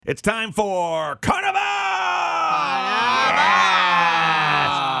It's time for Carnival!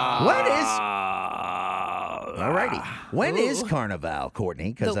 What is... Alrighty. When is Carnival,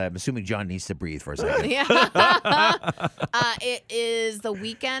 Courtney? Because I'm assuming John needs to breathe for a second. Yeah. It is the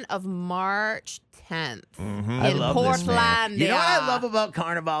weekend of March 10th I in love this, man. Portland. You know what I love about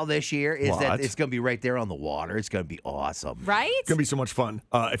Carnival this year is that What? it's going to be right there on the water. It's going to be awesome. Right? It's going to be so much fun.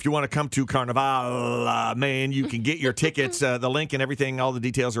 If you want to come to Carnival, man, you can get your tickets. The link and everything, all the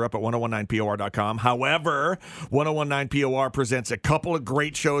details are up at 1019por.com. However, 1019por presents a couple of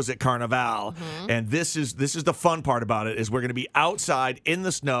great shows at Carnival. And this is the fun part about it is we're going to be outside in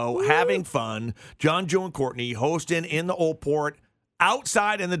the snow having fun. John, Joe, and Courtney hosting in the Old Port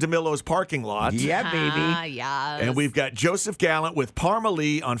outside in the DeMillo's parking lot. Yeah, baby. Yes. And we've got Joseph Gallant with Parma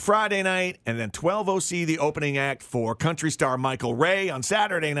Lee on Friday night, and then 12 OC, the opening act for country star Michael Ray on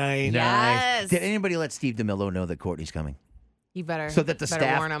Saturday night. Yes. Did anybody let Steve DeMillo know that Courtney's coming? You better So that the better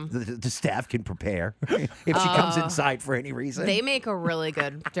staff warn 'em. the staff can prepare if she comes inside for any reason. They make a really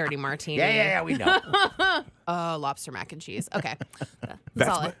good dirty martini. yeah, we know. Lobster mac and cheese. Okay.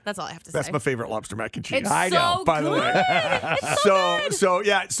 That's That's all I have to That's say. my favorite lobster mac and cheese. It's I know, so by the good. way. It's so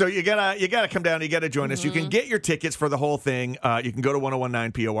good. So you gotta come down. You gotta join us. You can get your tickets for the whole thing. You can go to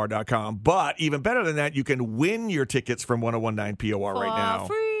 1019por.com. But even better than that, you can win your tickets from 1019por right now.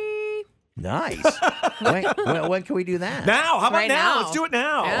 Free. Nice. When can we do that? Now, how about Right now? now. Let's do it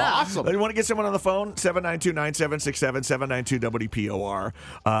now. Yeah. Awesome. You want to get someone on the phone? 792-9767, 792-WPOR.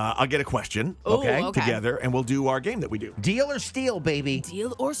 I'll get a question Ooh, okay. together, and we'll do our game that we do. Deal or steal, baby.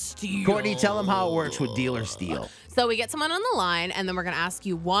 Deal or steal. Courtney, tell them how it works with deal or steal. So we get someone on the line, and then we're going to ask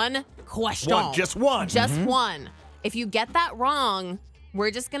you one question. Just one. Just one. If you get that wrong,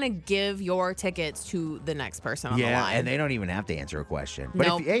 we're just going to give your tickets to the next person on the Yeah, line. and they don't even have to answer a question. But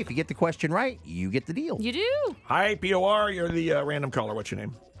Nope. if you get the question right, you get the deal. You do. Hi, POR. You're the random caller. What's your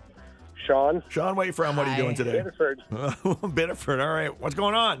name? Sean, Sean, where you from? What are you Hi. doing today? Biddeford. Biddeford. All right. What's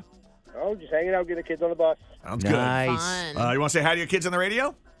going on? Oh, just hanging out, getting the kids on the bus. Sounds Nice. Fun. good. You want to say hi to your kids on the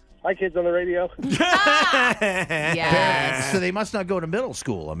radio? Hi, kids on the radio. Yes. So they must not go to middle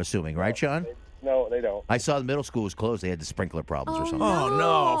school, I'm assuming, right, Sean? No, they don't. I saw the middle school was closed. They had the sprinkler problems or something. Oh,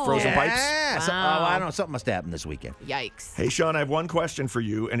 no. Frozen pipes? Yeah. Wow. I don't know. Something must have happened this weekend. Yikes. Hey, Sean, I have one question for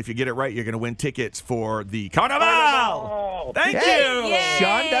you, and if you get it right, you're going to win tickets for the Carnival. Oh, Thank Hey, you. Yay.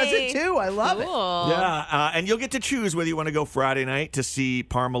 Sean does it too. I love it. Cool. Yeah, and you'll get to choose whether you want to go Friday night to see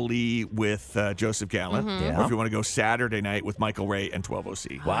Parma Lee with Joseph Gallant, Yeah. or if you want to go Saturday night with Michael Ray and 12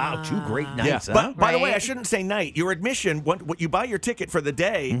 OC. Wow, two great Yeah, nights, huh? but by the way, I Right. shouldn't say night. Your admission, what you buy your ticket for the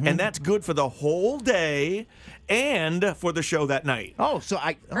day, and that's good for the whole day and for the show that night. Oh, so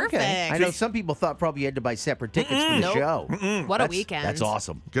okay. Perfect. I know some people thought probably you had to buy separate tickets for the Nope. show. What a That's- weekend. That's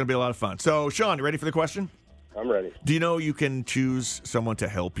awesome. Going to be a lot of fun. So, Sean, you ready for the question? I'm ready. Do you know you can choose someone to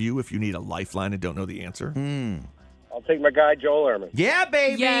help you if you need a lifeline and don't know the answer? I'll take my guy, Joel Ehrman. Yeah,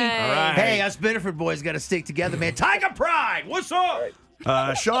 baby. Yay. All right. Hey, us Biddeford boys got to stick together, man. Tiger Pride. What's up?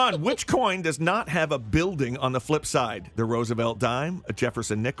 Sean, which coin does not have a building on the flip side? The Roosevelt dime, a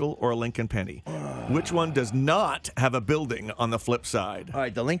Jefferson nickel, or a Lincoln penny? Which one does not have a building on the flip side? All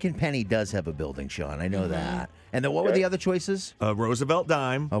right, the Lincoln Penny does have a building, Sean. I know that. And then what were the other choices? A Roosevelt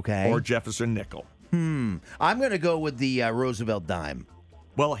dime, Okay. or Jefferson nickel? I'm going to go with the Roosevelt dime.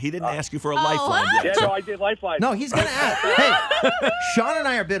 Well, he didn't ask you for a lifeline what? yet. Yeah, no, I did Lifeline. No, he's going to ask. Hey, Sean and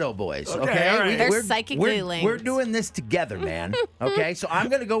I are Biddo boys, okay? all right. They're psychically linked. We're doing this together, man. Okay, so I'm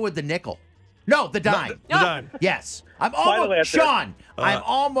going to go with the nickel. No, the dime. The dime. Yes. I'm Final almost, answer. Sean,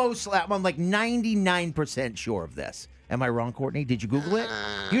 I'm like 99% sure of this. Am I wrong, Courtney? Did you Google it?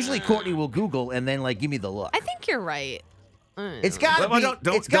 Usually Courtney will Google and then like give me the look. I think you're right. It's got to Well,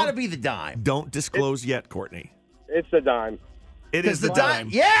 don't- be the dime. Don't disclose yet, Courtney. It's the dime. It is Because the dime.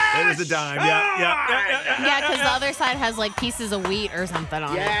 Yeah. It is the dime. Yeah. Yeah, because the other side has like pieces of wheat or something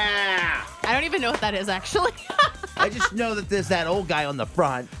on it. Yeah. I don't even know what that is actually. I just know that there's that old guy on the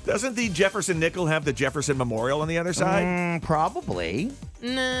front. Doesn't the Jefferson nickel have the Jefferson Memorial on the other side? Probably.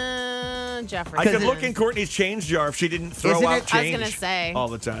 Nah, Jefferson. I could look in Courtney's change jar if she didn't throw Isn't out it- I was change gonna say. all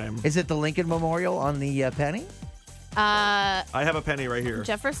the time. Is it the Lincoln Memorial on the penny? I have a penny right here.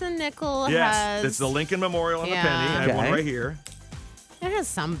 Jefferson nickel Yes, has. it's the Lincoln Memorial on Yeah. the penny. I have one Okay. right here. It has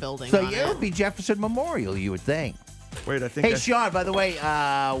some building So on yeah, it it. would be Jefferson Memorial, you would think. Wait, I think. Hey, I- Sean, by the way,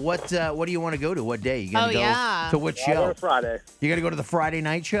 what do you want to go to? What day? You gonna Oh, go yeah. to which I'll go show? to Friday. You gonna go to the Friday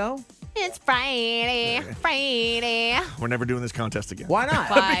night show? It's Friday. Friday. We're never doing this contest again. Why not?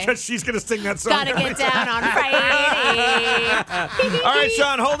 Bye. Because she's going to sing that song. Gotta get down on Friday. All right,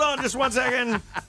 Sean, hold on just one second.